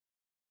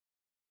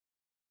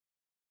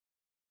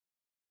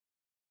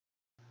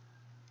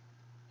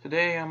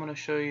Today I'm going to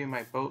show you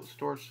my boat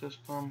storage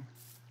system.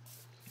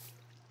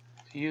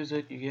 To use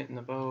it, you get in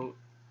the boat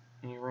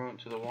and you row it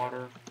to the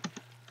water,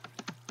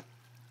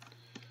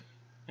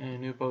 and a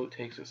new boat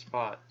takes its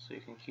spot. So you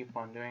can keep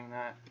on doing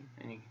that,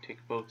 and you can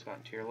take boats out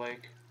into your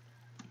lake.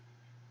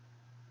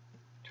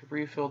 To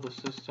refill the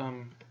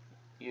system,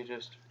 you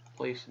just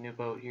place a new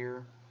boat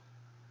here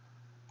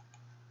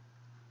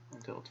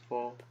until it's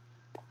full.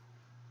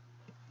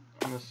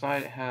 On the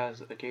side it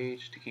has a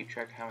gauge to keep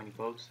track of how many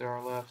boats there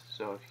are left,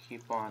 so if you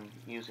keep on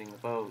using the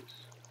boats,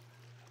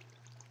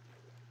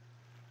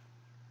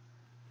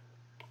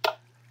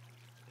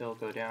 they'll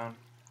go down.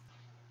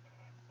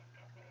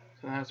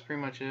 So that's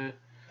pretty much it.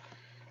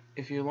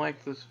 If you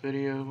like this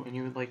video and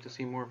you would like to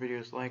see more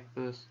videos like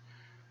this,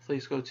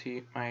 please go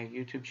to my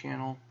YouTube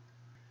channel.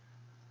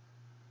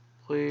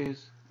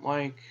 Please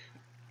like,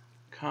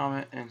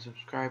 comment, and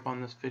subscribe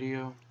on this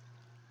video.